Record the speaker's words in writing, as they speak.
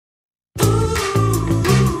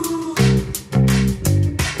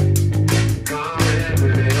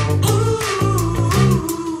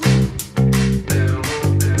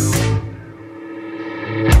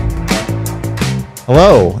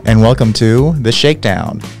Hello, and welcome to The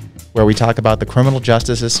Shakedown, where we talk about the criminal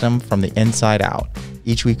justice system from the inside out.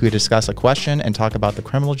 Each week we discuss a question and talk about the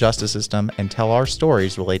criminal justice system and tell our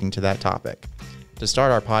stories relating to that topic. To start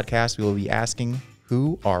our podcast, we will be asking,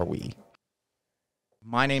 who are we?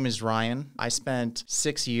 My name is Ryan. I spent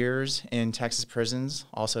 6 years in Texas prisons,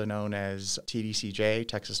 also known as TDCJ,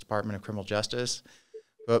 Texas Department of Criminal Justice.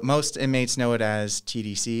 But most inmates know it as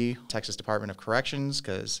TDC, Texas Department of Corrections,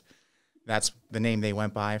 because that's the name they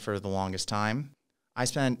went by for the longest time. I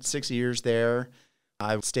spent 6 years there.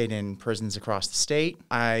 I stayed in prisons across the state.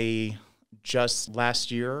 I just last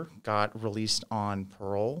year got released on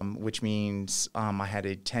parole, which means I had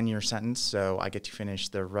a 10-year sentence, so I get to finish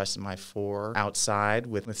the rest of my 4 outside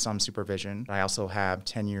with some supervision. I also have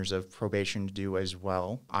 10 years of probation to do as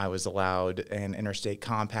well. I was allowed an interstate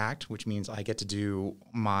compact, which means I get to do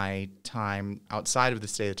my time outside of the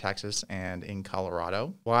state of Texas and in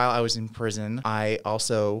Colorado. While I was in prison, I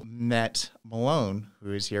also met Malone,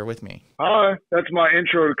 who is here with me. Hi, that's my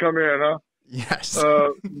intro to come in, huh? Yes.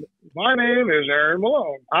 My name is Aaron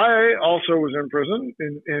Malone. I also was in prison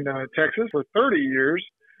in Texas for 30 years.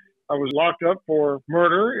 I was locked up for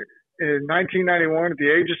murder in 1991 at the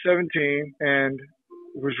age of 17 and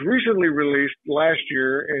was recently released last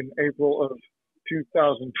year in April of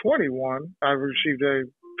 2021. I received a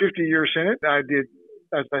 50-year sentence. I did,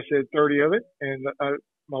 as I said, 30 of it, and I'm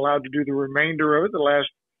allowed to do the remainder of it, the last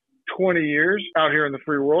 20 years out here in the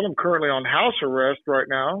free world. I'm currently on house arrest right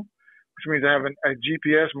now, which means I have a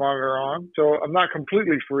GPS monitor on. So I'm not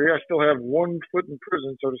completely free. I still have 1 foot in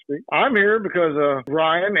prison, so to speak. I'm here because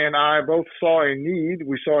Ryan and I both saw a need.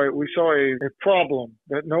 We saw a problem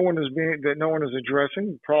that no one is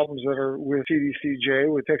addressing, problems that are with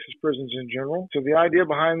TDCJ, with Texas prisons in general. So the idea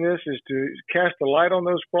behind this is to cast a light on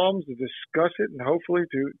those problems, to discuss it, and hopefully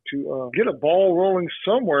to get a ball rolling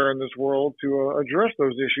somewhere in this world to address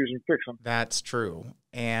those issues and fix them. That's true.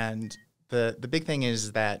 And the big thing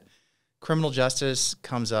is that criminal justice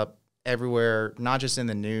comes up everywhere, not just in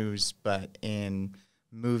the news, but in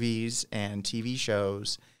movies and TV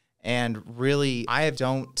shows. And really, I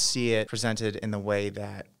don't see it presented in the way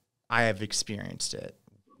that I have experienced it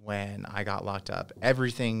when I got locked up.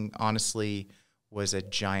 Everything, honestly, was a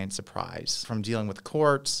giant surprise. From dealing with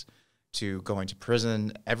courts to going to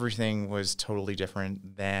prison, everything was totally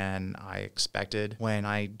different than I expected. When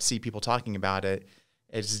I see people talking about it,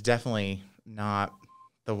 it's definitely not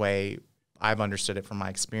the way I've understood it from my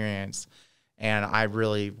experience, and I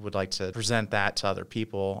really would like to present that to other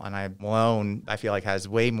people. And Malone, I feel like, has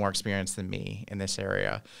way more experience than me in this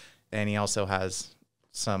area, and he also has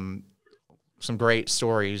some great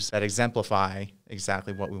stories that exemplify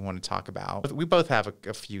exactly what we want to talk about. We both have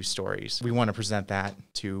a few stories. We want to present that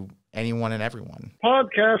to anyone and everyone.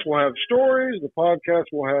 Podcast will have stories. The podcast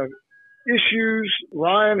will have issues.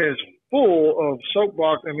 Ryan is full of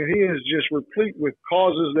soapbox. I mean, he is just replete with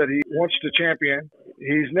causes that he wants to champion.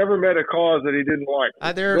 He's never met a cause that he didn't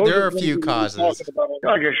like. There are a few causes.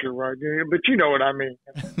 I guess you're right, but you know what I mean.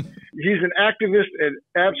 He's an activist at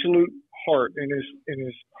absolute heart, in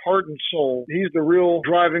his heart and soul. He's the real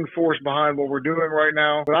driving force behind what we're doing right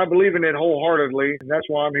now. But I believe in it wholeheartedly, and that's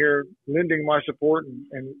why I'm here lending my support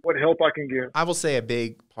and what help I can give. I will say a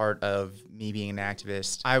big part of me being an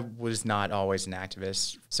activist, I was not always an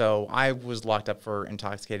activist. So I was locked up for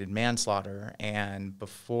intoxicated manslaughter, and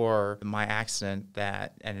before my accident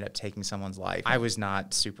that ended up taking someone's life, I was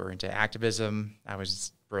not super into activism. I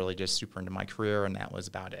was really just super into my career, and that was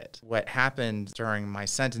about it. What happened during my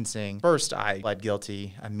sentencing, first I pled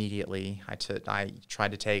guilty immediately. I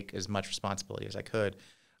tried to take as much responsibility as I could.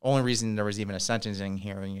 Only reason there was even a sentencing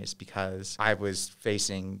hearing is because I was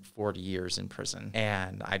facing 40 years in prison,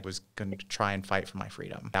 and I was going to try and fight for my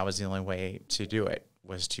freedom. That was the only way to do it,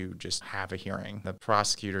 was to just have a hearing. The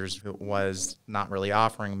prosecutors was not really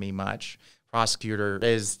offering me much. Prosecutor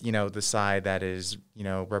is, the side that is,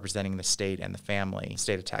 representing the state and the family,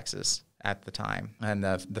 state of Texas at the time. And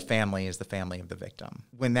the family is the family of the victim.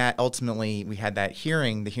 When that ultimately, we had that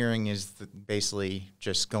hearing, the hearing is basically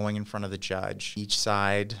just going in front of the judge. Each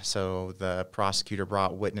side, so the prosecutor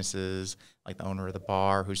brought witnesses, like the owner of the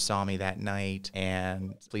bar who saw me that night,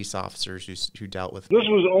 and police officers who dealt with me. This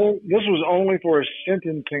was only for a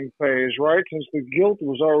sentencing phase, right? Since the guilt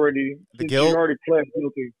was already, you already pled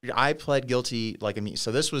guilty. I pled guilty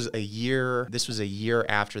so this was a year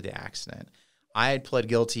after the accident. I had pled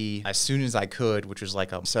guilty as soon as I could, which was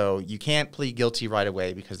so you can't plead guilty right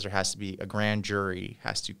away because there has to be a grand jury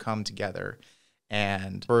has to come together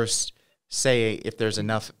and first say if there's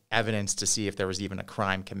enough evidence to see if there was even a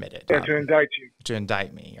crime committed. Yeah, to indict you. To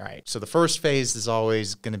indict me, right? So the first phase is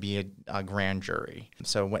always going to be a grand jury.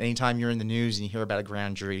 So anytime you're in the news and you hear about a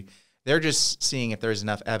grand jury, they're just seeing if there's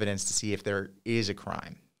enough evidence to see if there is a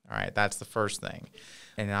crime. All right, that's the first thing.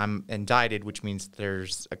 And I'm indicted, which means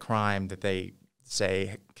there's a crime that they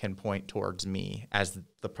say can point towards me as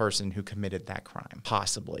the person who committed that crime,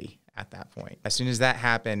 possibly at that point. As soon as that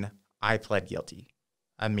happened, I pled guilty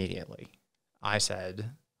immediately. I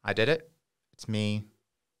said, I did it. It's me.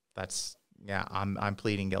 I'm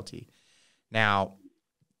pleading guilty. Now,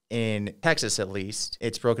 in Texas, at least,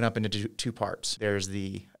 it's broken up into two parts. There's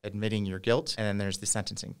the admitting your guilt, and then there's the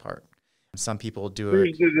sentencing part. Some people do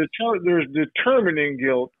it. There's determining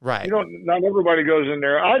guilt. Right. Not everybody goes in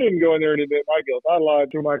there. I didn't go in there and admit my guilt. I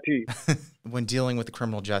lied through my teeth. When dealing with the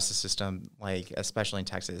criminal justice system, like especially in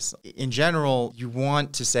Texas, in general, you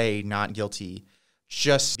want to say not guilty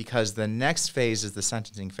just because the next phase is the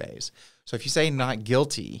sentencing phase. So if you say not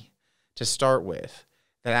guilty to start with,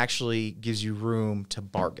 that actually gives you room to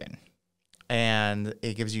bargain. And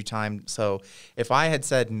it gives you time. So if I had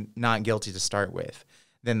said not guilty to start with,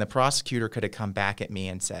 then the prosecutor could have come back at me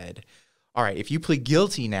and said, all right, if you plead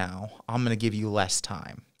guilty now, I'm going to give you less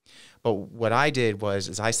time. But what I did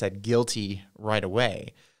is I said guilty right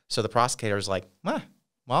away. So the prosecutor was like,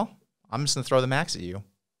 well, I'm just going to throw the max at you.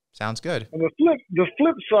 Sounds good. And the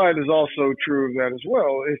flip side is also true of that as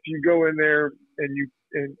well. If you go in there and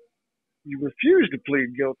you refuse to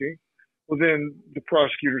plead guilty, well, then the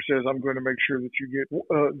prosecutor says, I'm going to make sure that you get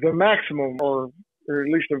the maximum or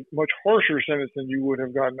at least a much harsher sentence than you would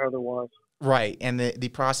have gotten otherwise. Right. And the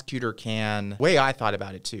prosecutor the way I thought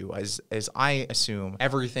about it too, is I assume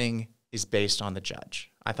everything is based on the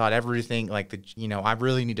judge. I thought everything I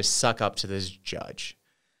really need to suck up to this judge.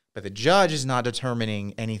 But the judge is not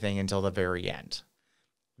determining anything until the very end.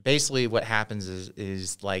 Basically what happens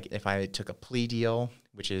is like if I took a plea deal,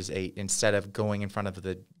 which is instead of going in front of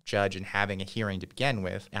the judge and having a hearing to begin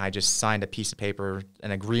with, and I just signed a piece of paper,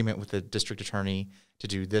 an agreement with the district attorney to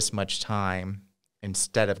do this much time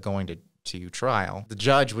instead of going to trial, the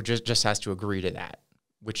judge would just has to agree to that,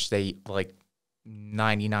 which they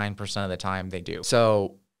 99% of the time they do.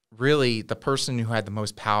 So really the person who had the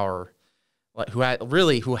most power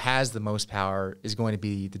who has the most power is going to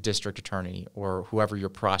be the district attorney or whoever your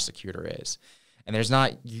prosecutor is. And there's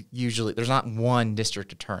not one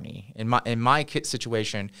district attorney. In my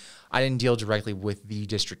situation, I didn't deal directly with the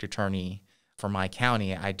district attorney for my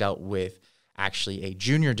county. I dealt with actually a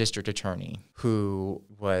junior district attorney who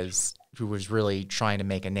was really trying to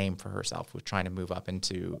make a name for herself, was trying to move up in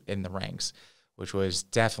the ranks, which was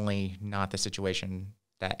definitely not the situation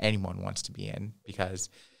that anyone wants to be in, because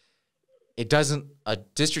a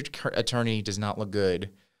district attorney does not look good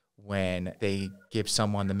when they give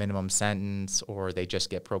someone the minimum sentence or they just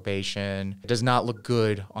get probation. It does not look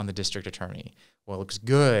good on the district attorney. What looks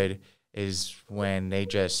good is when they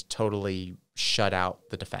just totally shut out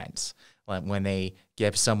the defense, like when they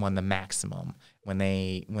give someone the maximum, when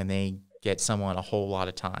they get someone a whole lot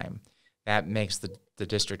of time. That makes the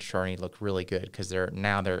district attorney look really good, because they're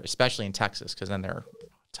especially in Texas, because then they're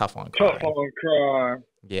tough on crime. Tough on crime.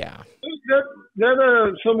 Yeah.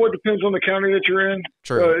 That somewhat depends on the county that you're in.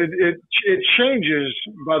 True. It changes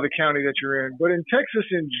by the county that you're in. But in Texas,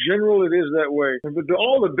 in general, it is that way. But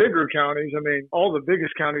all the bigger counties, all the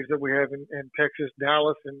biggest counties that we have in Texas,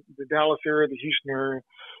 Dallas, and the Dallas area, the Houston area,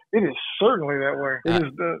 it is certainly that way. It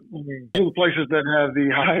is the places that have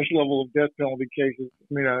the highest level of death penalty cases,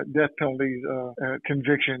 death penalties,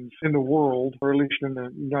 convictions in the world, or at least in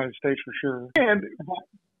the United States for sure. And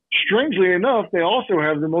strangely enough, they also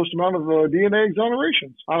have the most amount of DNA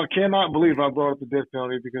exonerations. I cannot believe I brought up the death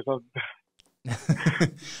penalty, because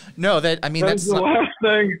No, that's the last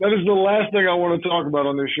thing. That is the last thing I want to talk about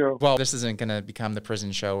on this show. Well, this isn't going to become the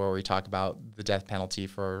prison show where we talk about the death penalty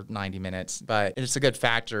for 90 minutes, but it's a good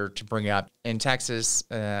factor to bring up. In Texas,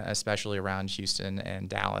 especially around Houston and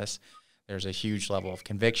Dallas, there's a huge level of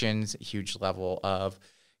convictions, a huge level of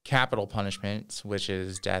capital punishments, which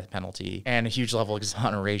is death penalty, and a huge level of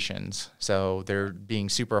exonerations. So they're being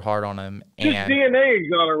super hard on them. Just DNA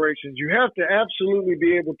exonerations. You have to absolutely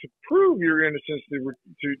be able to prove your innocence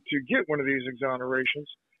to get one of these exonerations.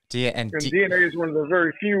 DNA is one of the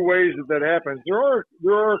very few ways that happens. There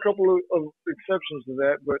are a couple of exceptions to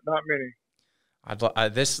that, but not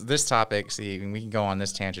many. This topic, we can go on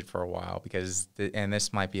this tangent for a while, because and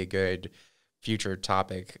this might be a good future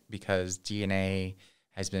topic, because DNA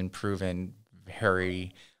has been proven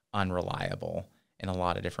very unreliable in a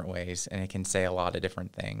lot of different ways, and it can say a lot of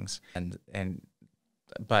different things. Really?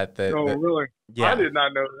 Yeah, I did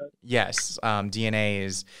not know that. Yes, DNA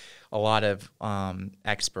is a lot of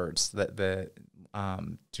experts that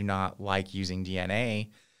do not like using DNA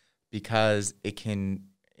because it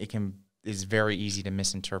is very easy to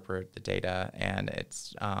misinterpret the data, and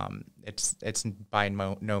it's by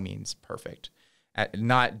no means perfect.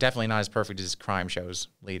 Definitely not as perfect as crime shows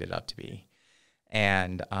lead it up to be,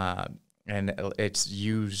 and it's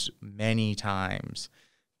used many times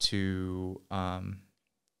to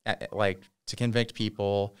to convict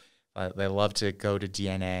people. They love to go to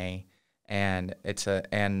DNA, and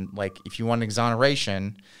if you want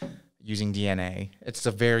exoneration using DNA, it's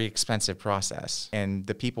a very expensive process, and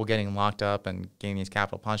the people getting locked up and getting these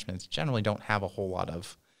capital punishments generally don't have a whole lot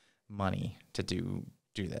of money to do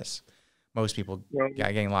this. Most people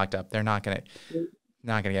getting locked up, they're not gonna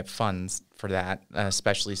get funds for that,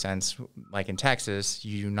 especially since, like in Texas,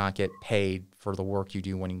 you do not get paid for the work you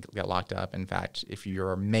do when you get locked up. In fact, if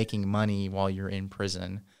you're making money while you're in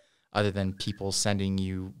prison, other than people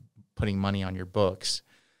putting money on your books,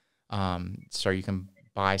 so you can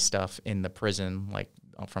buy stuff in the prison, like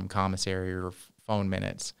from commissary or phone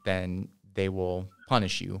minutes, then they will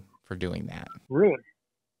punish you for doing that. Really?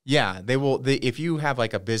 Yeah, they will. If you have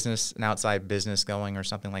like an outside business going or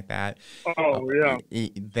something like that,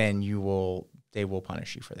 then they will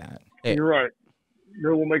punish you for that. You're right. They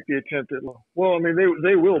will make the attempt at law. Well, I mean,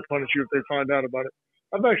 they will punish you if they find out about it.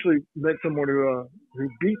 I've actually met someone who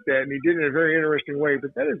beat that, and he did it in a very interesting way.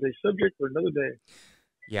 But that is a subject for another day.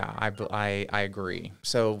 Yeah, I agree.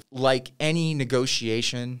 So, like any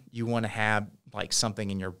negotiation, you want to have like something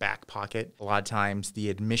in your back pocket. A lot of times the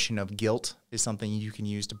admission of guilt is something you can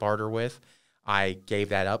use to barter with. I gave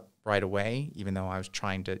that up right away, even though I was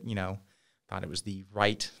trying to, thought it was the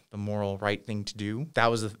moral right thing to do. That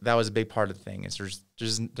was a big part of the thing. Is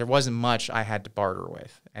there wasn't much I had to barter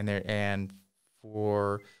with, and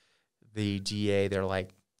for the DA, they're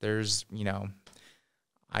like,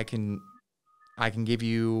 I can give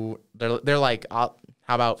you. They're like, how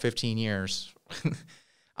about 15 years?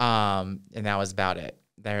 And that was about it.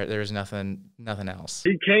 There's nothing else.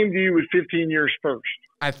 He came to you with 15 years first.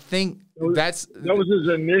 I think that was his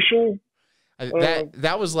initial.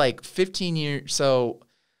 That was like 15 years. So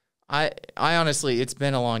I honestly, it's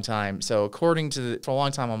been a long time. So for a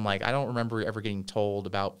long time, I'm like, I don't remember ever getting told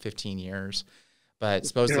about 15 years. But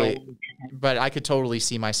supposedly, but I could totally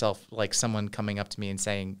see myself, like someone coming up to me and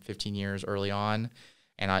saying 15 years early on,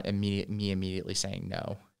 and immediately saying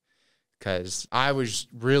no. Because I was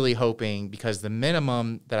really hoping, because the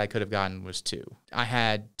minimum that I could have gotten was 2. I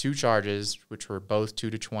had 2 charges, which were both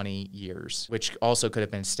 2 to 20 years, which also could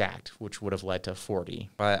have been stacked, which would have led to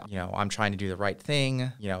 40. But, I'm trying to do the right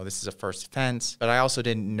thing. This is a first offense. But I also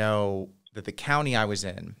didn't know that the county I was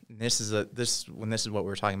in, and this is what we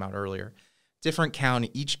were talking about earlier, different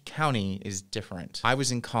county, each county is different. I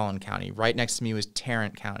was in Collin County. Right next to me was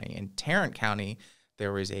Tarrant County. In Tarrant County,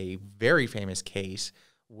 there was a very famous case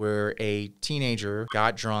where a teenager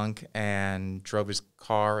got drunk and drove his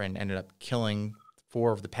car and ended up killing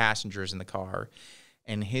 4 of the passengers in the car.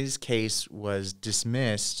 And his case was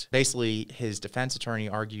dismissed. Basically, his defense attorney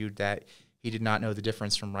argued that he did not know the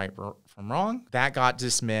difference from right from wrong. That got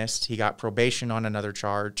dismissed. He got probation on another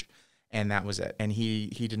charge, and that was it. And he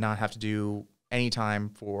did not have to do any time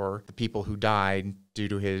for the people who died due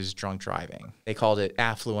to his drunk driving. They called it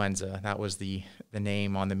affluenza. That was the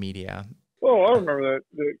name on the media. Oh, I remember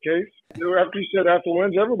that case. After you said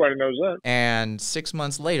affluenza, everybody knows that. And 6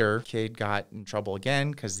 months later, kid got in trouble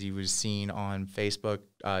again because he was seen on Facebook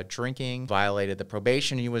drinking, violated the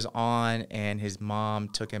probation he was on, and his mom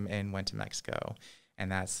took him and went to Mexico.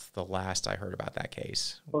 And that's the last I heard about that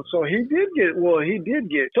case. Well, so he did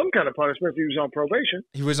get some kind of punishment if he was on probation.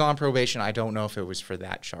 He was on probation. I don't know if it was for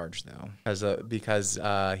that charge, though, because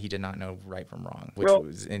he did not know right from wrong, which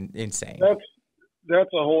was insane. That's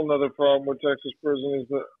a whole other problem with Texas prison, is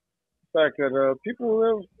the fact that people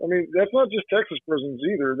have, that's not just Texas prisons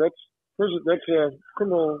either. That's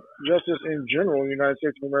criminal justice in general in the United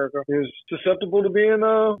States of America is susceptible to being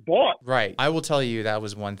bought. Right. I will tell you that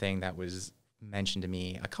was one thing that was mentioned to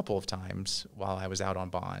me a couple of times while I was out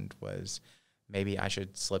on bond, was maybe I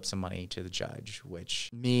should slip some money to the judge,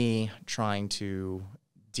 which me trying to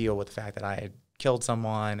deal with the fact that I had killed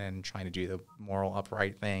someone and trying to do the moral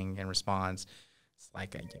upright thing in response. It's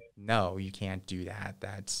like, no, you can't do that.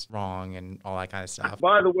 That's wrong and all that kind of stuff.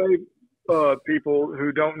 By the way, people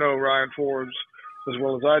who don't know Ryan Forbes as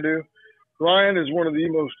well as I do, Ryan is one of the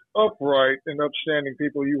most upright and upstanding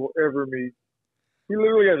people you will ever meet. He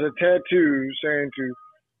literally has a tattoo saying to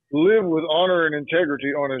live with honor and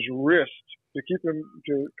integrity on his wrist. keep him,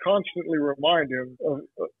 to constantly remind him of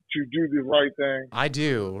to do the right thing. I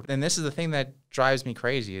do. And this is the thing that drives me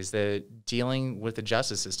crazy, is that dealing with the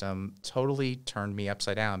justice system totally turned me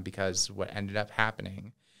upside down, because what ended up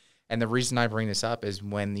happening, and the reason I bring this up is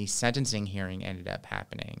when the sentencing hearing ended up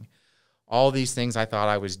happening, all these things I thought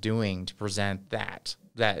I was doing to present that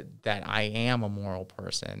I am a moral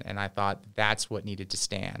person, and I thought that's what needed to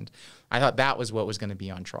stand. I thought that was what was going to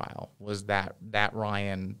be on trial, was that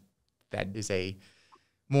Ryan, that is a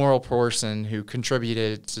moral person who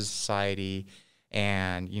contributed to society,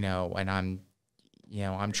 and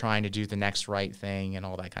I'm trying to do the next right thing and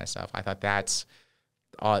all that kind of stuff. I thought that's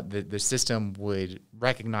the system would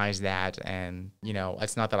recognize that, and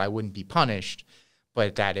it's not that I wouldn't be punished,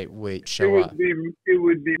 but that it would show up. It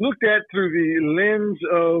would be looked at through the lens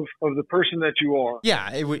of the person that you are.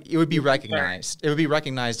 Yeah, it would be recognized. It would be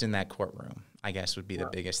recognized in that courtroom, I guess, would be the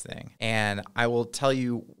biggest thing. And I will tell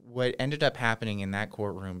you what ended up happening in that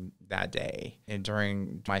courtroom that day and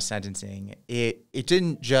during my sentencing. It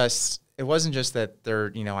wasn't just that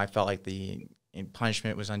I felt like the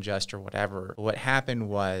punishment was unjust or whatever. What happened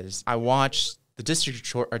was, I watched the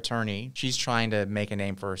district attorney. She's trying to make a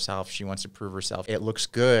name for herself. She wants to prove herself. It looks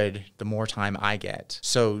good the more time I get.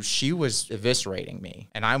 So she was eviscerating me,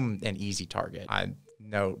 and I'm an easy target.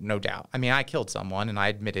 No doubt. I mean, I killed someone, and I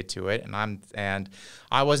admitted to it, and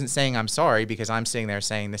I wasn't saying I'm sorry, because I'm sitting there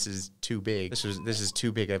saying this is too big. This is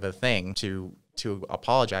too big of a thing to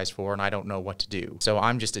apologize for, and I don't know what to do. So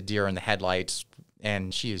I'm just a deer in the headlights,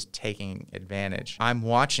 and she is taking advantage. I'm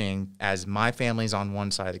watching as my family's on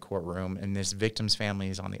one side of the courtroom and this victim's family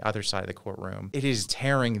is on the other side of the courtroom. It is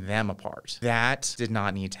tearing them apart. That did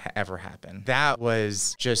not need to ever happen. That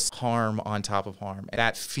was just harm on top of harm.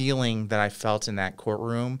 That feeling that I felt in that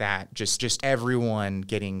courtroom, that just everyone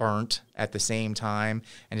getting burnt at the same time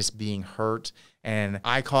and just being hurt. And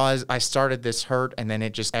I started this hurt, and then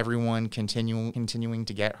it just everyone continuing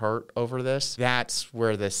to get hurt over this. That's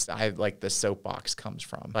where the soapbox comes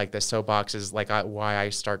from. Like, the soapbox is why I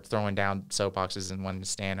start throwing down soapboxes and wanting to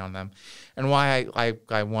stand on them, and why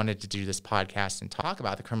I wanted to do this podcast and talk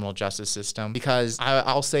about the criminal justice system, because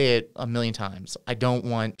I'll say it a million times. I don't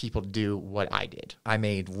want people to do what I did. I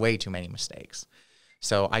made way too many mistakes.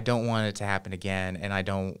 So I don't want it to happen again, and I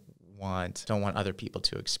don't want other people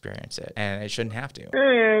to experience it, and it shouldn't have to.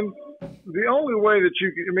 And the only way that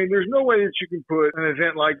there's no way that you can put an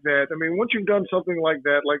event like that. I mean, once you've done something like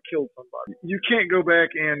that, like killed somebody, you can't go back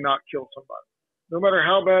and not kill somebody. No matter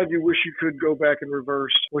how bad you wish you could go back and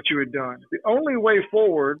reverse what you had done. The only way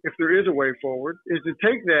forward, if there is a way forward, is to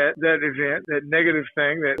take that event, that negative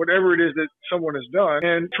thing, that whatever it is that someone has done,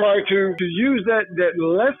 and try to use that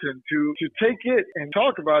lesson to take it and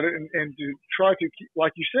talk about it, and to try to,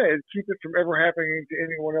 like you said, keep it from ever happening to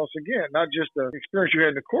anyone else again. Not just the experience you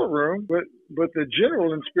had in the courtroom, but the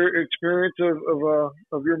general experience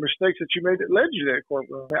of your mistakes that you made that led you to that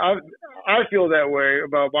courtroom. I feel that way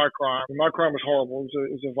about my crime. My crime was horrible.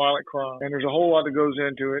 It was a violent crime, and there's a whole lot that goes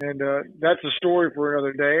into it, and that's a story for another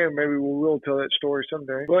day, and maybe we will tell that story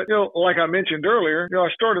someday. But like I mentioned earlier, I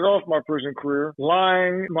started off my prison career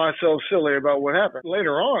lying myself silly about what happened.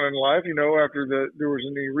 Later on in life, after there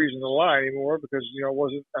wasn't any reason to lie anymore, because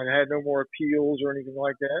I had no more appeals or anything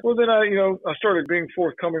like that. Well, then I started being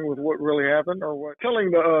forthcoming with what really happened, or telling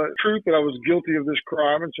the truth that I was guilty of this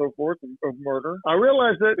crime and so forth, of murder. I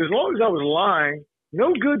realized that as long as I was lying, no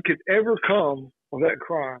good could ever come of that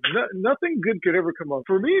crime. Nothing good could ever come up.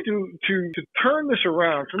 For me to turn this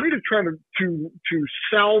around, for me to try to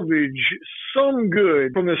salvage some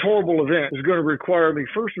good from this horrible event, is going to require me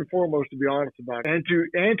first and foremost to be honest about it,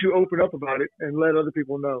 and to open up about it and let other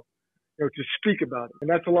people know, to speak about it. And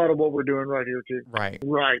that's a lot of what we're doing right here too.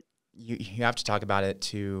 Right. You have to talk about it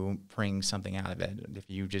to bring something out of it. If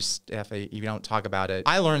you don't talk about it,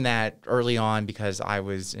 I learned that early on because I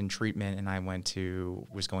was in treatment and I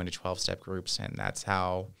was going to 12-step groups, and that's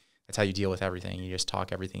how you deal with everything. You just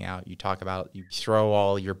talk everything out. You throw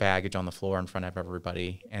all your baggage on the floor in front of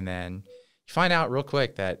everybody, and then you find out real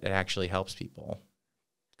quick that it actually helps people,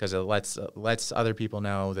 because it lets other people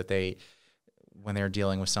know that when they're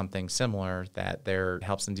dealing with something similar, that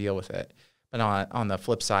helps them deal with it. But on the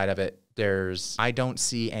flip side of it, I don't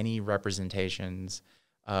see any representations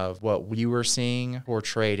of what we were seeing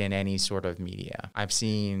portrayed in any sort of media. I've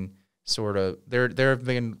seen there have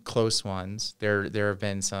been close ones. There have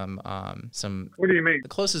been some. What do you mean? The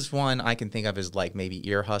closest one I can think of is like maybe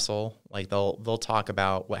Ear Hustle. Like they'll talk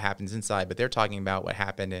about what happens inside, but they're talking about what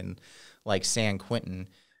happened in like San Quentin.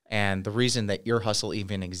 And the reason that Ear Hustle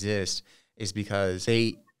even exists is because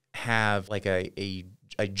they have like a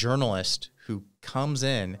journalist who comes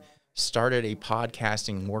in started a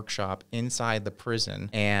podcasting workshop inside the prison,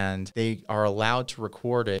 and they are allowed to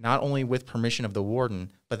record it, not only with permission of the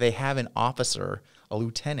warden, but they have an officer, a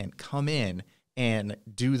lieutenant, come in and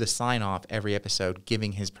do the sign-off every episode,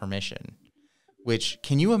 giving his permission. Which,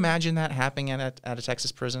 can you imagine that happening at a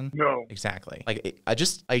Texas prison? No. Exactly. Like,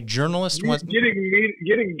 a journalist wants...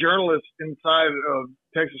 Getting journalists inside of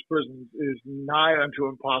Texas prisons is nigh unto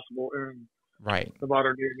impossible in the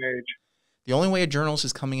modern day and age. The only way a journalist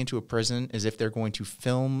is coming into a prison is if they're going to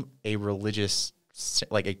film a religious,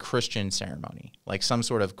 like a Christian ceremony, like some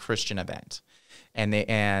sort of Christian event. And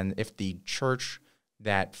if the church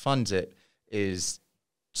that funds it is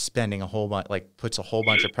spending a whole bunch, like puts a whole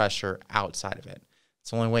bunch of pressure outside of it.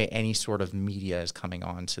 It's the only way any sort of media is coming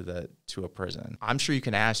on to a prison. I'm sure you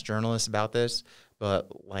can ask journalists about this, but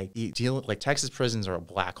like Texas prisons are a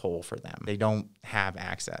black hole for them. They don't have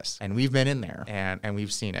access, and we've been in there and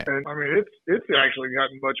we've seen it. And I mean, it's actually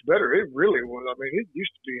gotten much better. It really was. I mean, it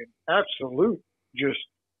used to be an absolute just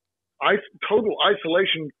total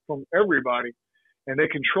isolation from everybody, and they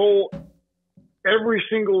control every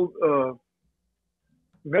single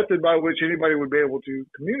method by which anybody would be able to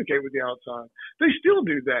communicate with the outside. They still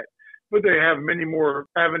do that, but they have many more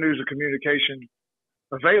avenues of communication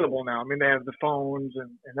available now. I mean, they have the phones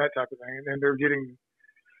and that type of thing, and they're getting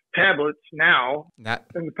tablets now.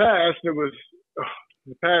 In the past, it was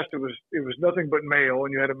nothing but mail,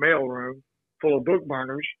 and you had a mail room full of book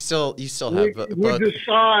burners. You still have a book. We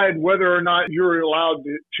decide whether or not you're allowed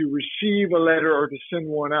to receive a letter or to send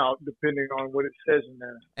one out, depending on what it says in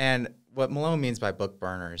there. And what Malone means by book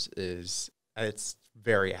burners is it's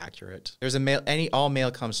very accurate. There's all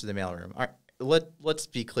mail comes to the mailroom. All right, let's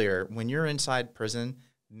be clear. When you're inside prison,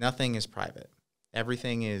 nothing is private.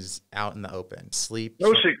 Everything is out in the open.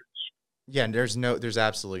 No secrets. Yeah, there's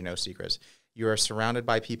absolutely no secrets. You are surrounded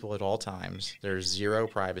by people at all times. There's zero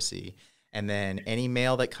privacy. And then any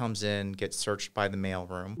mail that comes in gets searched by the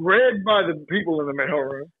mailroom. Read by the people in the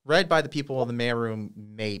mailroom. Read by the people in the mailroom,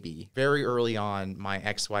 maybe. Very early on, my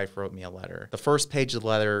ex-wife wrote me a letter. The first page of the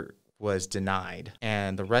letter was denied,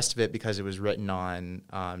 and the rest of it, because it was written on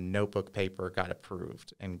notebook paper, got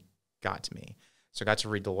approved and got to me. So I got to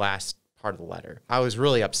read the last part of the letter. I was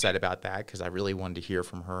really upset about that because I really wanted to hear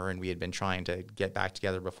from her, and we had been trying to get back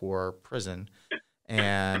together before prison.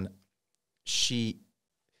 And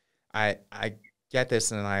I get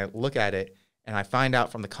this, and I look at it, and I find out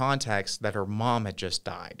from the context that her mom had just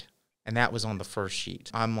died, and that was on the first sheet.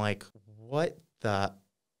 I'm like, what the?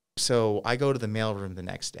 So I go to the mailroom the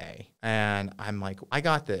next day, and I'm like, I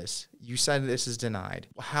got this. You said this is denied.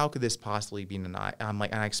 How could this possibly be denied? I'm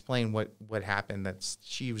like, and I explain what happened. That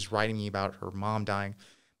she was writing me about her mom dying.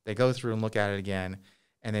 They go through and look at it again,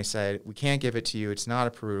 and they said, we can't give it to you. It's not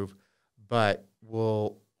approved, but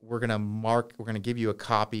we're going to give you a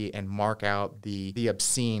copy and mark out the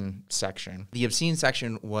obscene section. The obscene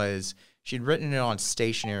section was, she'd written it on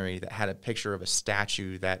stationery that had a picture of a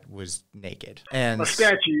statue that was naked. And a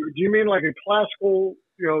statue? Do you mean like a classical,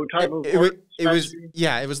 type of statue?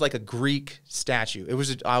 It was like a Greek statue.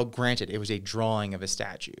 I'll grant it was a drawing of a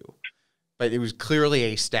statue, but it was clearly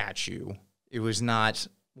a statue. It was not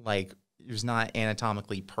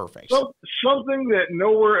anatomically perfect. So, something that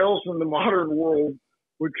nowhere else in the modern world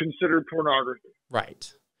would consider pornography.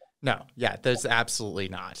 Right. No. Yeah, there's absolutely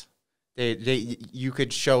not. You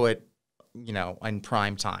could show it, in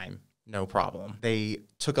prime time, no problem. They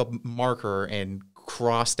took a marker and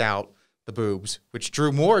crossed out the boobs, which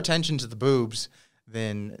drew more attention to the boobs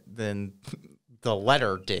than the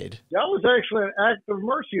letter did. That was actually an act of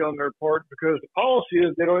mercy on their part, because the policy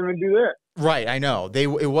is they don't even do that. Right, I know.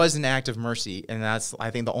 It was an act of mercy, and that's,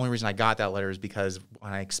 I think, the only reason I got that letter is because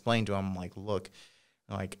when I explained to them, I'm like, look,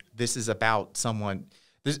 this is about someone.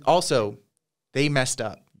 Also, they messed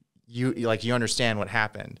up. You understand what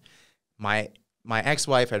happened. My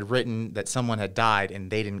ex-wife had written that someone had died,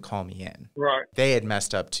 and they didn't call me in. Right. They had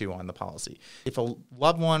messed up, too, on the policy. If a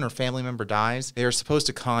loved one or family member dies, they're supposed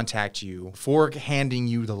to contact you before handing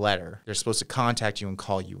you the letter. They're supposed to contact you and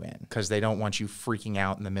call you in, because they don't want you freaking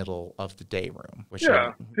out in the middle of the day room.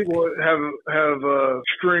 People have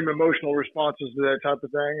extreme emotional responses to that type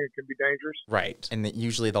of thing. It can be dangerous. Right. And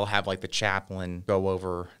usually they'll have, the chaplain go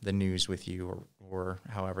over the news with you, or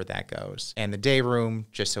however that goes. And the day room,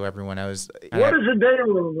 just so everyone knows. What is a day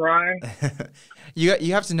room, Ryan?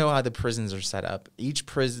 You have to know how the prisons are set up. Each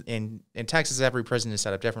prison in Texas, every prison is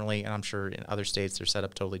set up differently, and I'm sure in other states they're set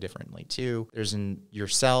up totally differently too. There's your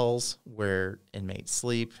cells where inmates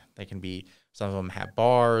sleep. Some of them have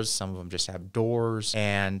bars, some of them just have doors,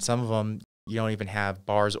 and some of them you don't even have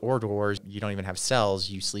bars or doors. You don't even have cells.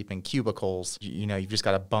 You sleep in cubicles. You've just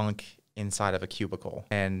got a bunk inside of a cubicle,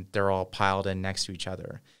 and they're all piled in next to each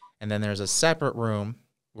other. And then there's a separate room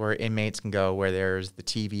where inmates can go, where there's the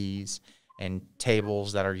TVs and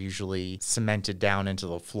tables that are usually cemented down into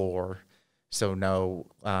the floor, so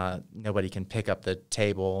nobody can pick up the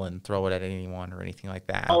table and throw it at anyone or anything like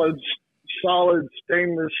that. Solid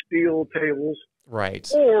stainless steel tables. Right.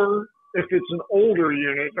 Or if it's an older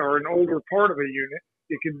unit or an older part of a unit,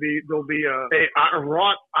 there'll be a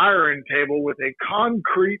wrought iron table with a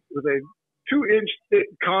 2-inch thick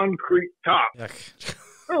concrete top. Yuck.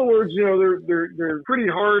 In other words, they're pretty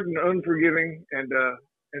hard and unforgiving, and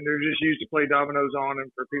they're just used to play dominoes on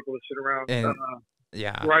and for people to sit around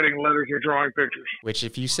writing letters or drawing pictures. Which,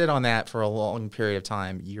 if you sit on that for a long period of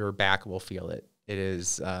time, your back will feel it. It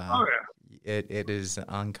is it is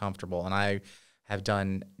uncomfortable, and I have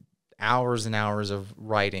done hours and hours of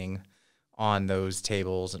writing on those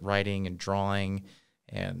tables, and writing and drawing,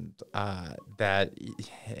 and that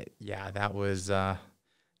was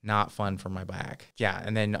not fun for my back. Yeah,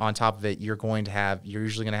 and then on top of it, you're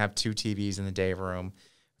usually going to have 2 TVs in the day room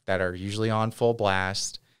that are usually on full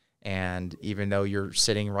blast, and even though you're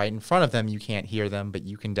sitting right in front of them, you can't hear them, but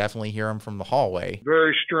you can definitely hear them from the hallway.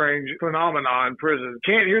 Very strange phenomenon in prison.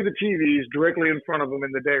 Can't hear the TVs directly in front of them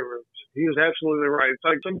in the day rooms. He was absolutely right. It's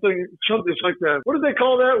like something. It's like what do they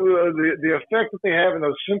call that? The effect that they have in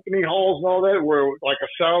those symphony halls and all that, where like a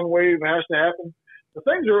sound wave has to happen. The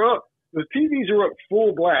things are up. The TVs are up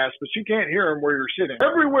full blast, but you can't hear them where you're sitting.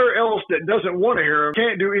 Everywhere else that doesn't want to hear them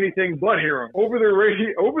can't do anything but hear them over their radio,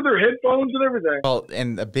 over their headphones and everything. Well,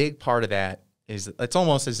 and a big part of that is it's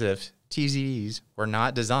almost as if TVs were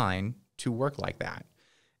not designed to work like that.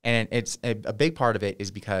 And it's a big part of it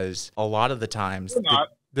is because a lot of the times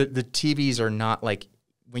the TVs are not like,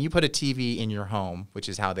 when you put a TV in your home, which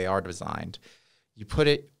is how they are designed, you put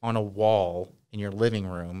it on a wall in your living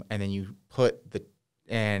room, and then you're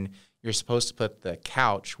supposed to put the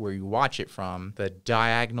couch where you watch it from, the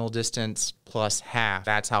diagonal distance plus half.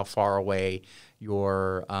 That's how far away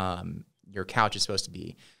your couch is supposed to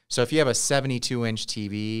be. So if you have a 72-inch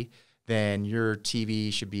TV, then your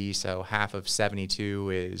TV should be, so half of 72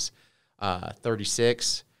 is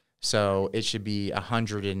 36. So it should be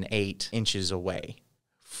 108 inches away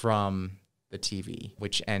from the TV,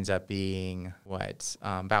 which ends up being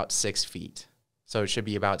about 6 feet. So it should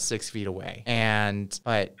be about 6 feet away.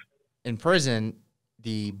 But in prison,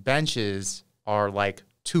 the benches are like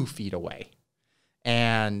 2 feet away.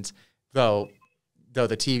 And though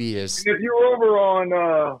the TV is, if you're over on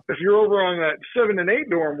that 7 and 8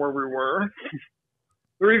 dorm where we were,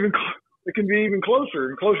 it can be even closer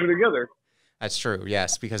and closer together. That's true.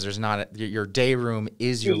 Yes, because there's not your day room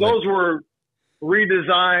is your. Those were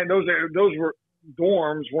redesigned. Those were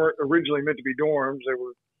dorms, weren't originally meant to be dorms. They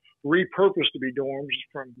were repurposed to be dorms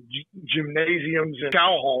from gymnasiums and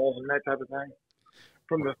cow halls and that type of thing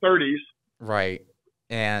from the 30s. Right.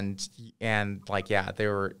 And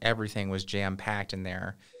everything was jam packed in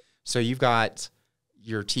there. So you've got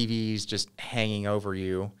your TVs just hanging over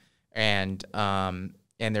you, and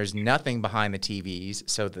there's nothing behind the TVs.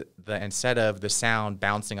 So the instead of the sound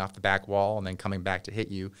bouncing off the back wall and then coming back to hit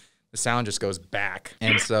you, the sound just goes back.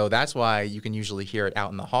 And so that's why you can usually hear it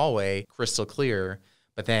out in the hallway crystal clear,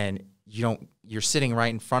 but then you're sitting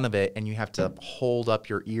right in front of it, and you have to hold up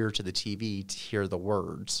your ear to the TV to hear the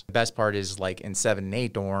words. The best part is, like in 7 and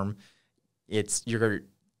 8 dorm, the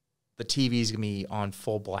TV's gonna be on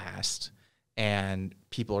full blast, and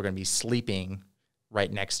people are gonna be sleeping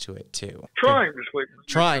right next to it too. Trying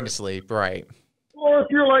to sleep, right. Or if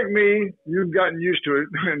you're like me, you've gotten used to it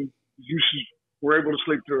and you were able to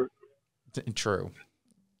sleep through it. True.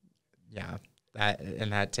 Yeah,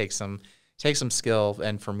 that takes some skill,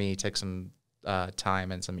 and for me, takes some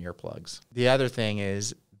time and some earplugs. The other thing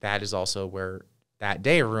is that is also where that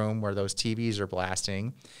day room where those TVs are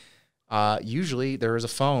blasting. Usually there is a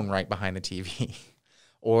phone right behind the TV,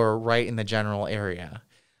 or right in the general area.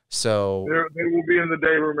 So they will be in the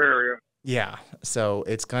day room area. Yeah, so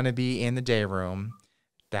it's going to be in the day room.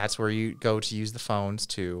 That's where you go to use the phones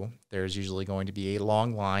too. There's usually going to be a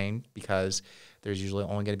long line because there's usually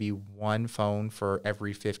only going to be one phone for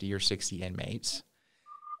every 50 or 60 inmates.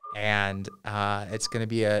 And it's going to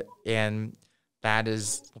be and that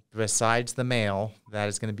is, besides the mail, that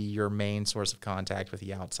is going to be your main source of contact with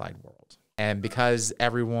the outside world. And because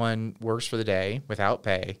everyone works for the day without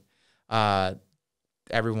pay,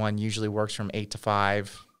 everyone usually works from 8 to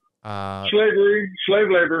 5. Slave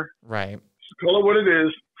labor. Right. Call it what it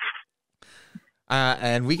is.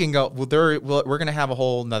 And we can go. We're going to have a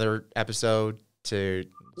whole another episode to.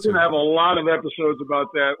 We're going to have a lot of episodes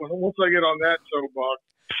about that once I get on that soapbox.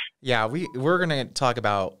 Yeah, we're going to talk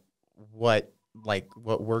about what like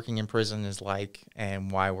what working in prison is like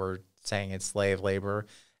and why we're saying it's slave labor.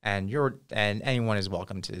 And anyone is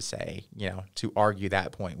welcome to say, to argue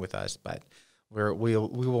that point with us, but we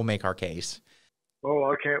will make our case.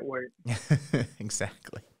 Oh, I can't wait.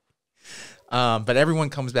 Exactly. But everyone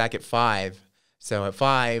comes back at 5. So at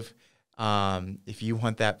 5, if you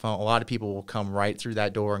want that phone, a lot of people will come right through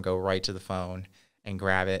that door and go right to the phone and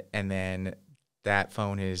grab it. And then that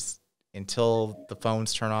phone is, until the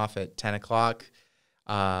phones turn off at 10 o'clock,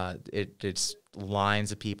 it's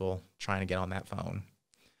lines of people trying to get on that phone.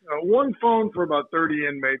 One phone for about 30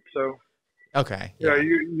 inmates. So, okay. Yeah,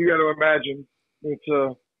 you got to imagine. It's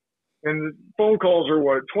and the phone calls are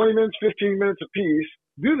what, 20 minutes, 15 minutes a piece.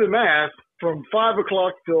 Do the math from 5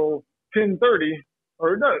 o'clock till 10:30.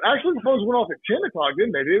 Or no, actually the phones went off at 10 o'clock,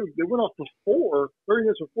 didn't they? They went off before, 30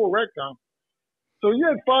 minutes before rec time. So you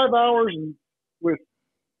had 5 hours and with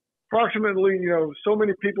approximately, so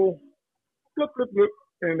many people, blip, blip, blip.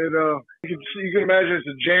 And you can imagine it's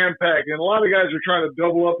a jam pack. And a lot of guys are trying to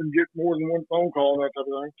double up and get more than one phone call and that type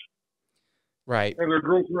of thing. Right. And their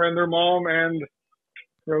girlfriend, their mom, and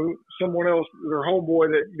someone else, their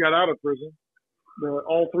homeboy that got out of prison.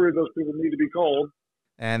 All three of those people need to be called.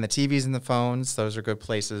 And the TVs and the phones, those are good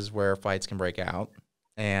places where fights can break out.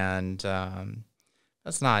 And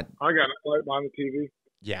that's not... I got a fight behind the TV.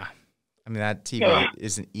 Yeah. I mean, that TV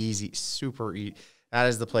is an super easy... That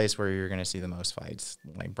is the place where you're going to see the most fights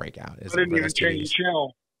break out. I didn't even change the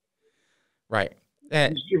channel. Right.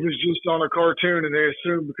 It was just on a cartoon, and they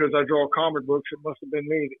assumed because I draw comic books, it must have been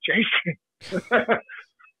me that changed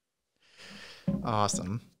it.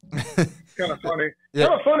 Awesome. Kind of funny. Yeah.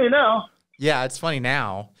 Kind of funny now. Yeah, it's funny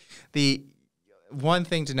now. The one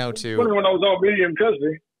thing to know too. Funny when I was on medium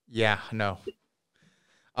custody. Yeah, no.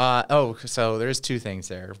 So there's two things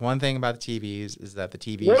there. One thing about the TVs is that the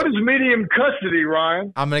TVs. What is medium custody,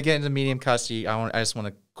 Ryan? I'm gonna get into medium custody. I just want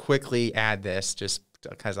to quickly add this, just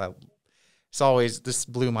because this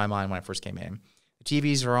blew my mind when I first came in. The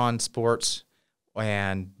TVs are on sports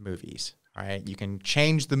and movies. All right, you can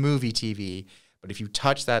change the movie TV, but if you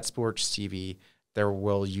touch that sports TV, there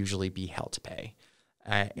will usually be hell to pay.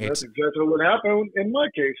 That's exactly what happened in my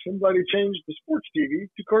case. Somebody changed the sports TV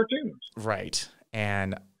to cartoons. Right.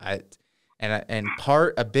 And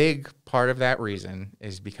a big part of that reason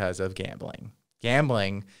is because of gambling.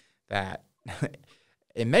 Gambling that,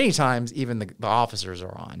 and many times even the officers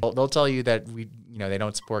are on. They'll tell you that they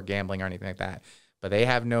don't support gambling or anything like that, but they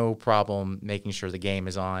have no problem making sure the game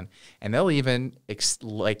is on, and they'll even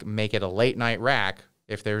make it a late night rack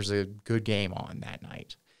if there's a good game on that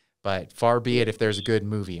night. But far be it if there's a good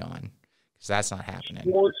movie on, because that's not happening.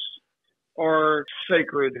 Sports are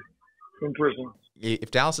sacred in prison.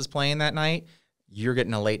 If Dallas is playing that night, you're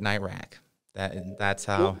getting a late night rack. That's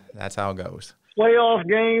how it goes. Playoff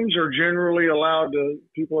games are generally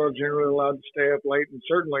people are generally allowed to stay up late, and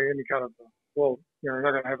certainly any kind of, you're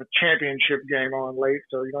not going to have a championship game on late,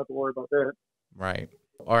 so you don't have to worry about that. Right.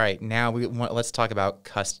 All right. Now let's talk about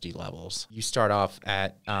custody levels. You start off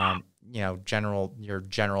at your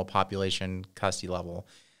general population custody level,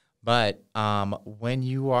 but when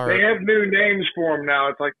you are, they have new names for them now.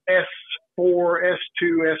 It's like S4,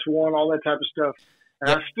 S2, S1, all that type of stuff. And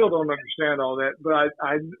yep. I still don't understand all that, but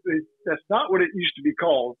that's not what it used to be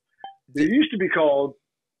called. It used to be called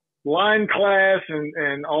line class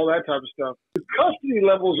and all that type of stuff. The custody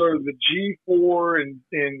levels are the G4 and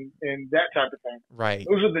that type of thing. Right.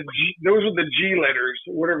 Those are the G letters,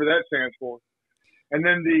 whatever that stands for. And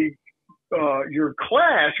then your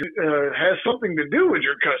class has something to do with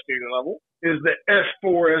your custody level. Is the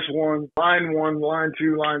S4, S1, line 1, line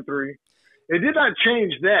 2, line 3. They did not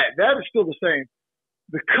change that. That is still the same.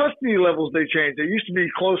 The custody levels they changed. They used to be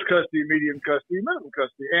close custody, medium custody, minimum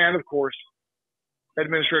custody, and of course,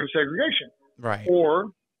 administrative segregation. Right.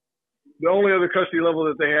 Or the only other custody level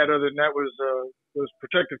that they had other than that was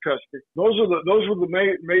protective custody. Those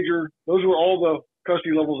were all the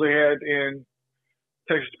custody levels they had in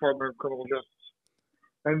Texas Department of Criminal Justice.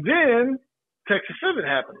 And then Texas 7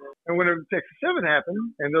 happened. And when Texas 7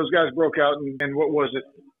 happened and those guys broke out in what was it,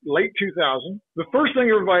 late 2000, the first thing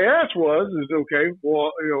everybody asked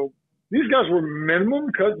these guys were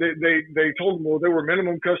minimum they told them, they were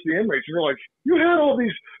minimum custody inmates. And they're like, you had all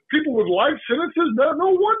these people with life sentences?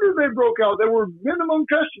 No wonder they broke out. They were minimum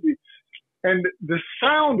custody. And the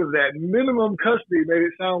sound of that minimum custody made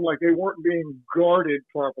it sound like they weren't being guarded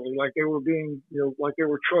properly, like they were being, like they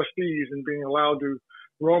were trustees and being allowed to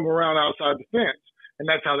roam around outside the fence. And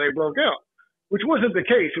that's how they broke out. which wasn't the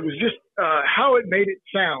case. It was just how it made it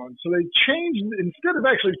sound. So they changed, instead of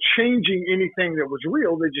actually changing anything that was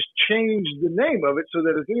real, they just changed the name of it so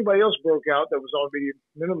that if anybody else broke out that was on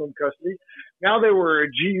minimum custody, now they were a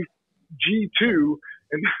G2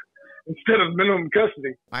 and instead of minimum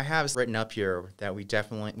custody. I have written up here that we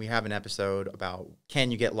have an episode about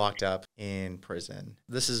can you get locked up in prison.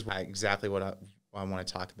 This is exactly what I want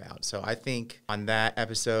to talk about. So I think on that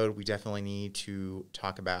episode, we definitely need to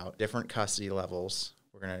talk about different custody levels.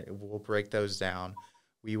 We'll break those down.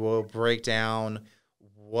 We will break down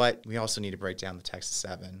we also need to break down the Texas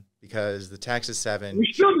 7, because the Texas 7. We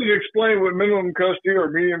still need to explain what minimum custody or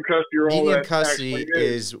medium custody or all that. Medium custody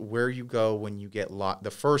is where you go when you get locked,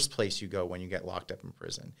 the first place you go when you get locked up in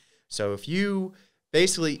prison. So if you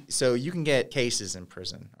so you can get cases in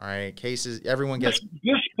prison, all right? Cases, everyone gets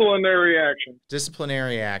disciplinary actions.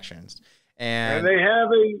 Disciplinary actions. And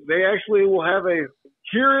they actually will have a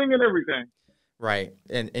hearing and everything. Right.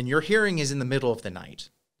 And your hearing is in the middle of the night,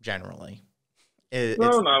 generally. No,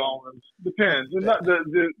 not always. Depends.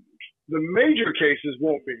 The major cases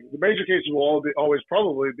won't be. The major cases will always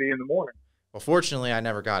probably be in the morning. Well, fortunately, I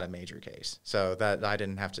never got a major case, so that I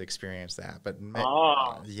didn't have to experience that. But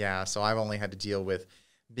yeah, so I've only had to deal with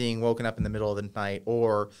being woken up in the middle of the night,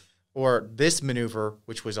 or this maneuver,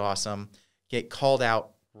 which was awesome, get called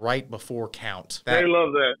out right before count. They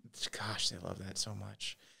love that. Gosh, they love that so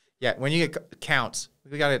much. Yeah, when you get counts,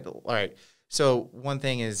 we got it. All right. So one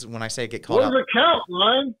thing is when I say get called out. What is a count,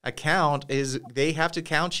 Ryan? A count is they have to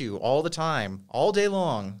count you all the time, all day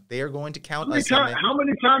long. They are going to count us. How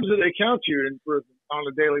many times do they count you in prison on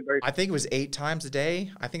a daily basis? I think it was 8 times a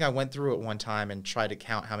day. I think I went through it one time and tried to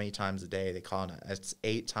count how many times a day they call it. It's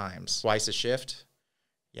 8 times. Twice a shift.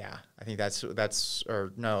 Yeah, I think that's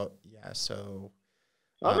or no, yeah. So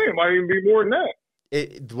I think it might even be more than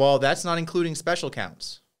that. Well, that's not including special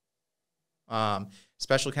counts.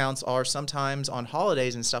 Special counts are sometimes on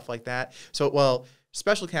holidays and stuff like that. So,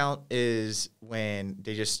 special count is when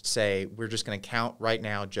they just say, we're just going to count right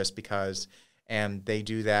now just because, and they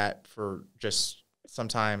do that for just,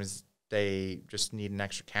 sometimes they just need an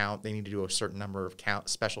extra count. They need to do a certain number of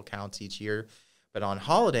special counts each year. But on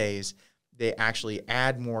holidays, they actually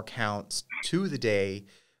add more counts to the day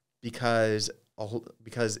because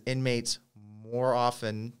inmates more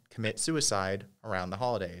often commit suicide around the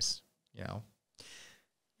holidays, you know.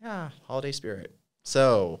 Yeah, holiday spirit.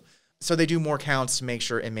 So they do more counts to make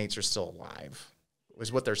sure inmates are still alive,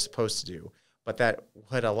 is what they're supposed to do. But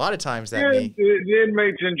a lot of times the inmates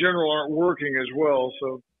in general aren't working as well.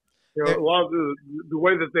 So, a lot of the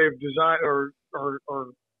way that they've designed or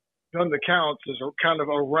done the counts is kind of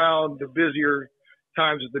around the busier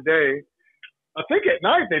times of the day. I think at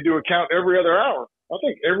night they do a count every other hour. I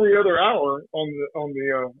think every other hour on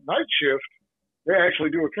the night shift, they actually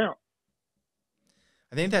do a count.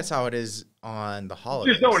 I think that's how it is on the holidays.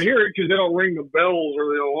 You just don't hear it because they don't ring the bells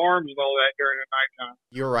or the alarms and all that during the nighttime.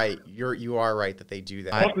 You're right. You are right that they do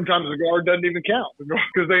that. Oftentimes the guard doesn't even count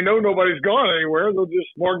because they know nobody's gone anywhere. They'll just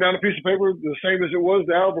mark down a piece of paper the same as it was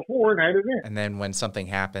the hour before and hand it in. And then when something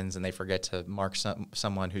happens and they forget to mark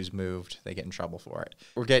someone who's moved, they get in trouble for it.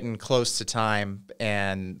 We're getting close to time,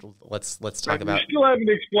 and let's talk about. You still haven't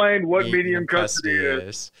explained what medium custody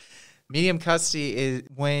is. Medium custody is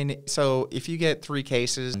if you get 3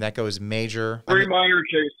 cases, that goes major. 3 minor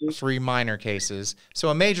cases. 3 minor cases. So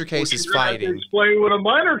a major case is fighting. Have to explain what a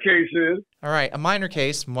minor case is. All right, a minor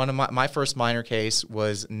case. One of my first minor case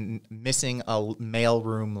was missing a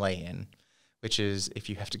mailroom lay-in, which is if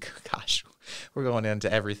you have to go. Gosh, we're going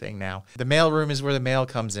into everything now. The mailroom is where the mail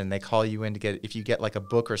comes in. They call you in to get. If you get like a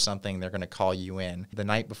book or something, they're going to call you in. The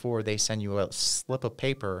night before, they send you a slip of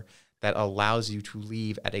paper that allows you to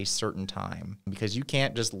leave at a certain time, because you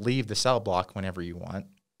can't just leave the cell block whenever you want.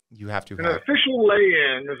 You have to. An official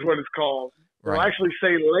lay-in is what it's called. Right. They'll actually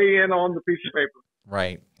say lay-in on the piece of paper.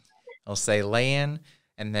 Right. They'll say lay-in,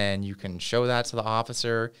 and then you can show that to the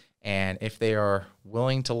officer, and if they are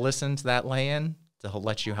willing to listen to that lay-in, they'll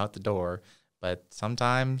let you out the door. But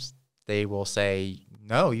sometimes they will say,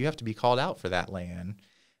 no, you have to be called out for that lay-in,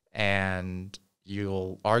 and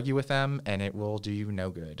you'll argue with them, and it will do you no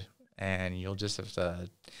good. And you'll just have to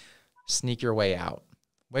sneak your way out,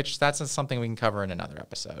 which that's something we can cover in another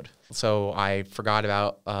episode. So I forgot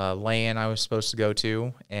about lay-in I was supposed to go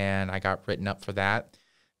to, and I got written up for that.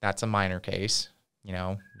 That's a minor case,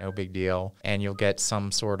 no big deal. And you'll get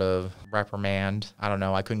some sort of reprimand. I don't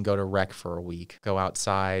know. I couldn't go to rec for a week, go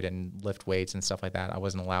outside and lift weights and stuff like that. I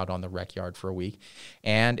wasn't allowed on the rec yard for a week.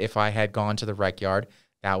 And if I had gone to the rec yard,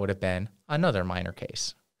 that would have been another minor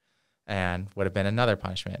case. And would have been another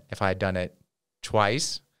punishment. If I had done it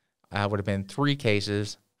twice, would have been 3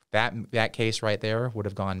 cases That case right there would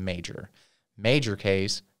have gone major. Major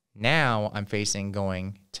case, now I'm facing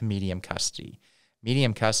going to medium custody.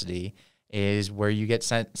 Medium custody is where you get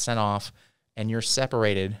sent off and you're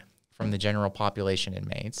separated from the general population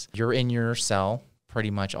inmates. You're in your cell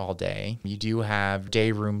pretty much all day. You do have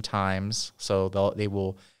day room times, so they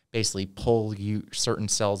will basically pull you certain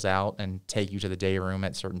cells out and take you to the day room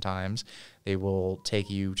at certain times. They will take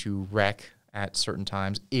you to rec at certain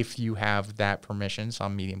times if you have that permission.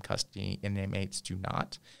 Some medium custody inmates do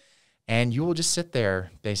not. And you will just sit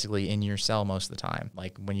there basically in your cell most of the time.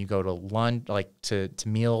 Like when you go to lunch, like to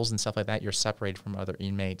meals and stuff like that, you're separated from other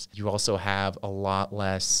inmates. You also have a lot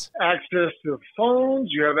less access to phones.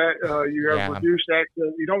 You have reduced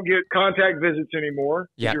access. You don't get contact visits anymore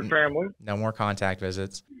with your family. No more contact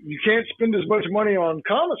visits. You can't spend as much money on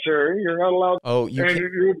commissary. You're not allowed.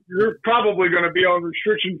 You're probably going to be on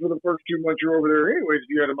restriction for the first 2 months you're over there anyways if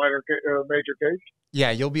you had a major case.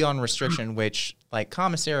 Yeah, you'll be on restriction, which like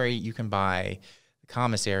commissary you can buy.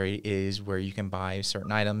 Commissary is where you can buy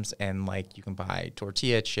certain items, and like you can buy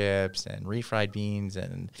tortilla chips and refried beans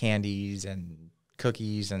and candies and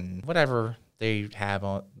cookies and whatever they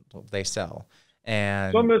have they sell.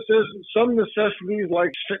 And some necessities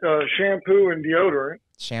like shampoo and deodorant.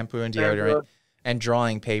 And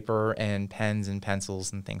drawing paper and pens and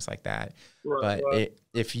pencils and things like that. Right, but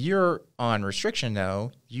if you're on restriction,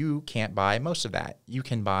 though, you can't buy most of that. You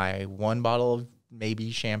can buy one bottle of maybe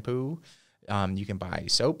shampoo. You can buy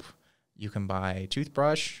soap. You can buy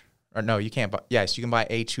toothbrush. Or no, you can't buy. Yes, you can buy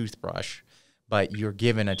a toothbrush, but you're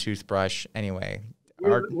given a toothbrush anyway.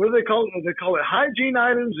 What do they call it? They call it hygiene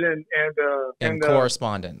items and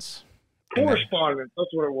correspondence. Correspondence, that's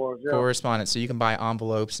what it was. Yeah. Correspondence. So you can buy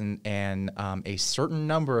envelopes and a certain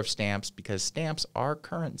number of stamps, because stamps are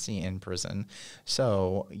currency in prison.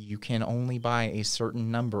 So you can only buy a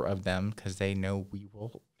certain number of them because they know we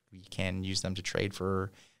can use them to trade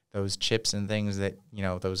for those chips and things that,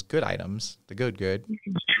 those good items, the good. You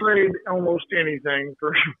can trade almost anything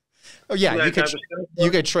for. Oh yeah,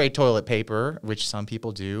 you could trade toilet paper, which some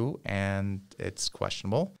people do, and it's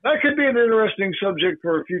questionable. That could be an interesting subject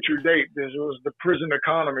for a future date. This was the prison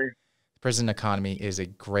economy. Prison economy is a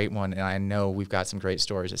great one, and I know we've got some great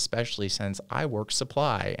stories, especially since I work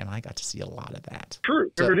supply, and I got to see a lot of that.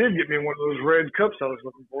 True. Never did get me one of those red cups I was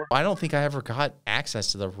looking for. I don't think I ever got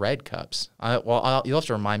access to the red cups. You'll have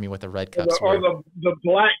to remind me what the red cups were. Or the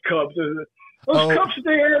black cups. Those cups that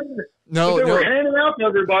they had, they were handing out to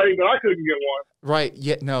everybody, but I couldn't get one. Right.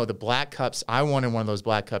 Yeah. No, the black cups. I wanted one of those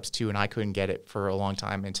black cups too, and I couldn't get it for a long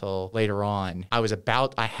time until later on.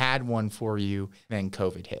 I had one for you, then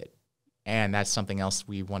COVID hit. And that's something else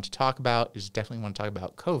we want to talk about, is definitely want to talk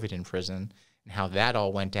about COVID in prison and how that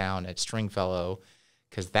all went down at Stringfellow,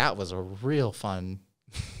 because that was a real fun.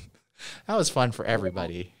 That was fun for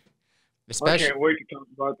everybody. I can't wait to talk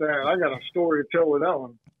about that. I got a story to tell with that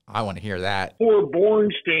one. I want to hear that. Poor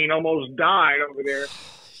Bornstein almost died over there.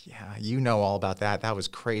 Yeah, you know all about that. That was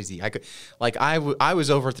crazy. I was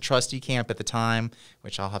over at the trustee camp at the time,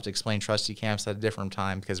 which I'll have to explain trustee camps at a different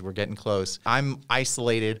time because we're getting close. I'm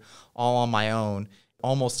isolated all on my own,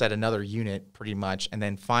 almost at another unit pretty much, and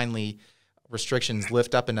then finally restrictions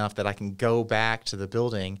lift up enough that I can go back to the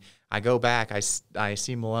building. I go back, I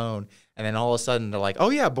see Malone, and then all of a sudden they're like, oh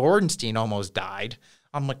yeah, Bornstein almost died.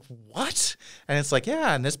 I'm like, what? And it's like,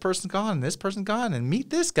 yeah, and this person's gone, and this person's gone, and meet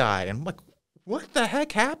this guy. And I'm like, what the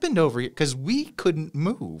heck happened over here? Because we couldn't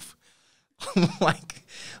move. We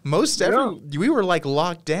were like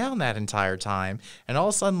locked down that entire time. And all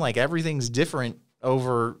of a sudden, like everything's different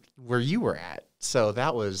over where you were at. So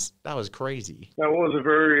that was crazy. That was a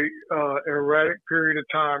very erratic period of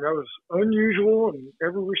time. That was unusual in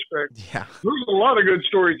every respect. Yeah. There's a lot of good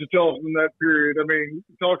stories to tell from that period. I mean,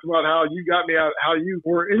 you talked about how you got me out, how you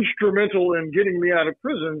were instrumental in getting me out of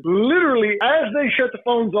prison. Literally, as they shut the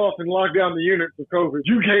phones off and locked down the unit for COVID,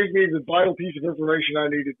 you gave me the vital piece of information I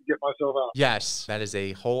needed to get myself out. Yes, that is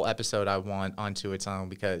a whole episode I want onto its own,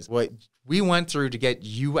 because what we went through to get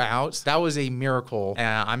you out, that was a miracle,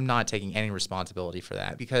 and I'm not taking any responsibility for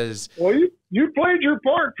that, because... Well, you played your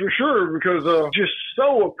part for sure, because just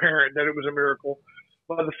so apparent that it was a miracle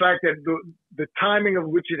by the fact that the timing of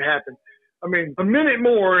which it happened. I mean, a minute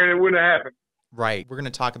more and it wouldn't have happened. Right. We're going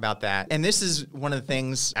to talk about that. And this is one of the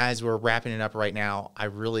things, as we're wrapping it up right now, I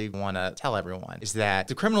really want to tell everyone, is that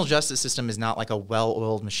the criminal justice system is not like a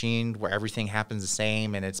well-oiled machine where everything happens the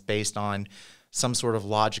same and it's based on some sort of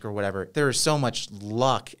logic or whatever. There is so much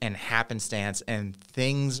luck and happenstance and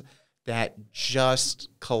things that just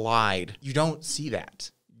collide. You don't see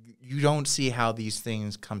that. you don't see how these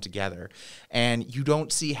things come together, and you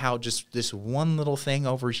don't see how just this one little thing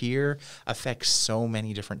over here affects so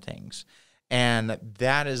many different things. And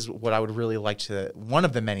that is what I would really like to, one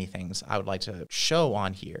of the many things I would like to show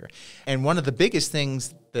on here. And one of the biggest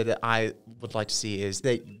things that I would like to see is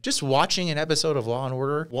that just watching an episode of Law &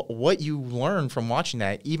 Order, what you learn from watching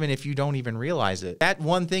that, even if you don't even realize it, that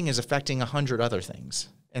one thing is affecting 100 other things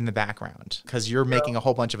in the background because you're making a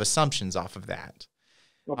whole bunch of assumptions off of that.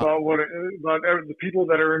 About the people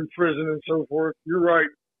that are in prison and so forth. You're right.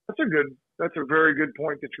 That's a very good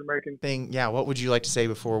point that you're making. Yeah, what would you like to say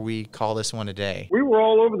before we call this one a day? We were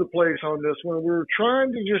all over the place on this one. We were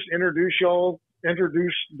trying to just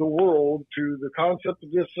introduce the world to the concept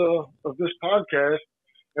of this podcast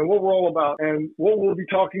and what we're all about and what we'll be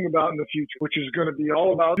talking about in the future, which is going to be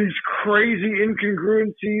all about these crazy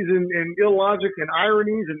incongruencies and illogic and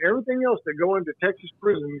ironies and everything else that go into Texas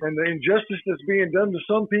prisons and the injustice that's being done to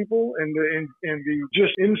some people and the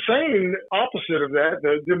just insane opposite of that,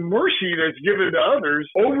 the mercy that's given to others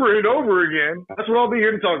over and over again. That's what I'll be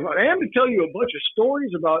here to talk about. And to tell you a bunch of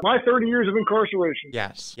stories about my 30 years of incarceration.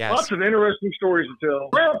 Yes. Lots of interesting stories to tell.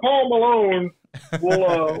 Grandpa Malone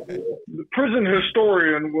the prison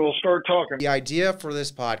historian will start talking. The idea for this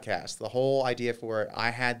podcast, the whole idea for it, I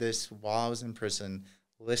had this while I was in prison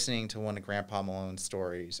listening to one of Grandpa Malone's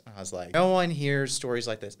stories. I was like, no one hears stories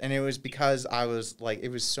like this. And it was because I was like, it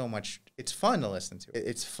was so much, it's fun to listen to.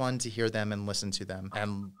 It's fun to hear them and listen to them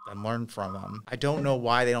and learn from them. I don't know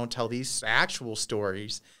why they don't tell these actual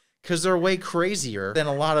stories because they're way crazier than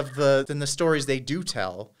a lot of the stories they do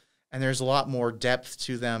tell. And there's a lot more depth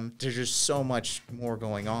to them. There's just so much more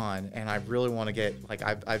going on. And I really want to get, like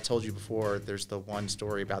I've told you before, there's the one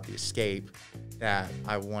story about the escape that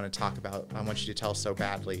I want to talk about. I want you to tell so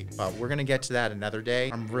badly. But we're going to get to that another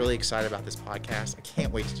day. I'm really excited about this podcast. I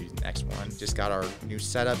can't wait to do the next one. Just got our new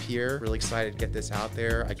setup here. Really excited to get this out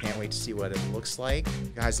there. I can't wait to see what it looks like.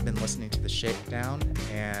 You guys have been listening to The Shakedown,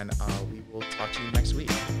 and we will talk to you next week.